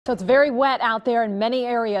So it's very wet out there in many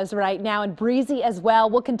areas right now and breezy as well.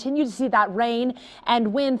 We'll continue to see that rain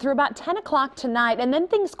and wind through about 10 o'clock tonight, and then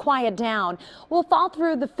things quiet down. We'll fall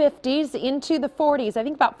through the 50s into the 40s, I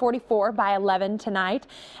think about 44 by 11 tonight.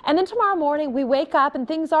 And then tomorrow morning we wake up and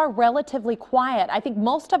things are relatively quiet. I think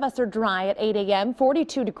most of us are dry at 8 a.m.,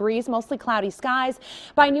 42 degrees, mostly cloudy skies.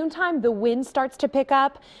 By noontime, the wind starts to pick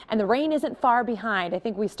up and the rain isn't far behind. I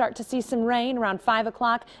think we start to see some rain around 5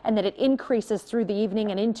 o'clock and then it increases through the evening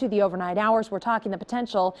and into the overnight hours. We're talking the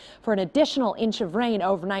potential for an additional inch of rain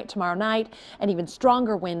overnight tomorrow night and even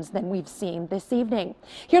stronger winds than we've seen this evening.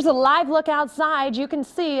 Here's a live look outside. You can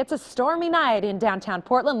see it's a stormy night in downtown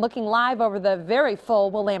Portland, looking live over the very full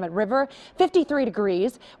Willamette River. 53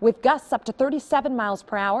 degrees with gusts up to 37 miles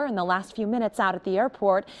per hour in the last few minutes out at the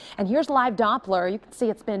airport. And here's live Doppler. You can see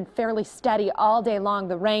it's been fairly steady all day long.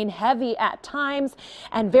 The rain heavy at times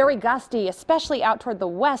and very gusty, especially out toward the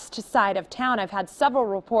west side of town. I've had several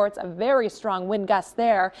reports of very strong wind gusts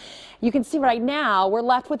there. You can see right now we're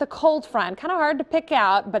left with a cold front, kind of hard to pick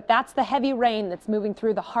out, but that's the heavy rain that's moving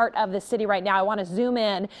through the heart of the city right now. I want to zoom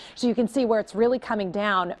in so you can see where it's really coming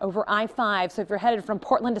down over I-5. So if you're headed from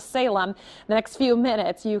Portland to Salem the next few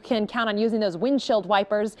minutes, you can count on using those windshield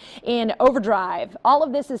wipers in overdrive. All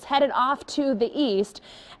of this is headed off to the east,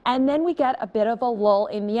 and then we get a bit of a lull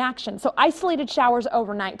in the action. So isolated showers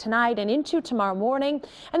overnight tonight and into tomorrow morning,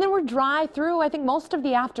 and then we're dry through I think most of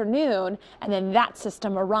the afternoon, and then that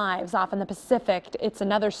system arrives off in the Pacific. It's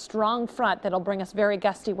another strong front that'll bring us very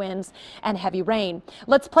gusty winds and heavy rain.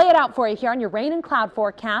 Let's play it out for you here on your rain and cloud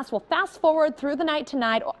forecast. We'll fast forward through the night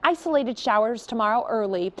tonight, isolated showers tomorrow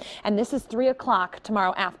early, and this is 3 o'clock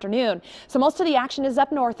tomorrow afternoon. So most of the action is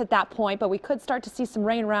up north at that point, but we could start to see some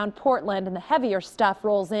rain around Portland, and the heavier stuff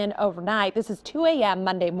rolls in overnight. This is 2 a.m.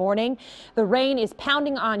 Monday morning. The rain is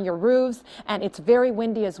pounding on your roofs, and it's very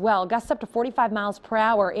windy as well. Gusts up to 45 miles per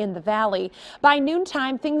hour in the valley. By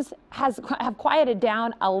noontime, things have quieted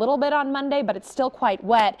down a little bit on Monday, but it's still quite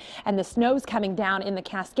wet, and the snow's coming down in the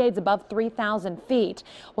Cascades above 3,000 feet.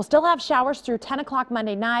 We'll still have showers through 10 o'clock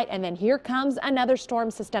Monday night, and then here comes another storm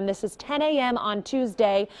system. This is 10 a.m. on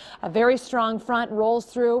Tuesday. A very strong front rolls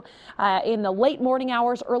through in the late morning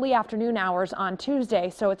hours, early afternoon hours on Tuesday,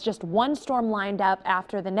 so it's just one storm lined up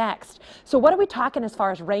after the next. So what are we talking as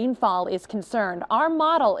far as rainfall is concerned? Our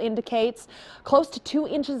model indicates close to 2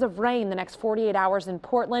 inches of rain the next 48 hours in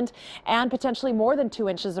Portland, and potentially more than 2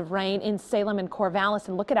 inches of rain in Salem and Corvallis.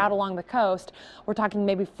 And look it out along the coast. We're talking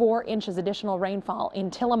maybe 4 inches additional rainfall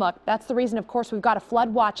in Tillamook. That's the reason, of course, we've got a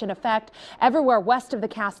flood watch in effect everywhere west of the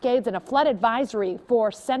Cascades and a flood advisory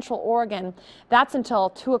for Central Oregon. That's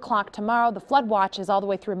until 2 o'clock tomorrow. The flood watch is all the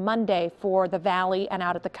way through Monday for the valley and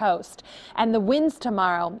out at the coast. And the winds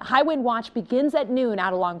tomorrow, high wind watch begins at noon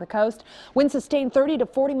out along the coast. Winds sustained 30 to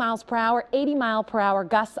 40 miles per hour, 80 mile per hour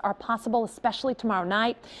gusts are possible, especially tomorrow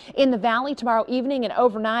night. In the valley tomorrow evening and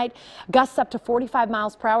overnight, gusts up to 45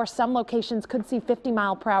 miles per hour. Some locations could see 50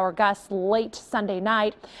 mile per hour gusts late Sunday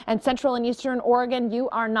night. And central and eastern Oregon, you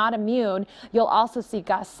are not immune. You'll also see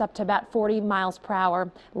gusts up to about 40 miles per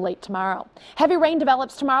hour late tomorrow. Heavy rain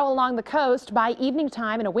develops tomorrow along the coast by evening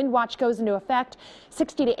time, and a wind watch goes into effect.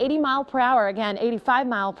 60 to 80 mile per hour, again 85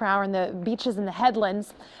 mile per hour in the beaches and the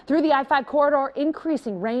headlands. Through the I-5 corridor,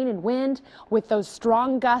 increasing rain and wind with those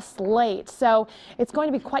strong gusts late. So it's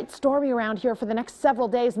going to be quite stormy around here for the next several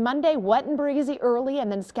days. Monday, wet and breezy early,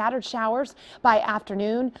 and then scattered showers by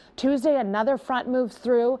afternoon. Tuesday, another front moves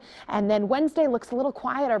through, and then Wednesday looks a little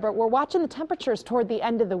quieter, but we're watching the temperatures toward the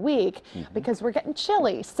end of the week because we're getting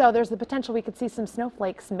chilly. So there's the potential we could see some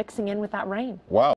snowflakes mixing in with that rain. Wow.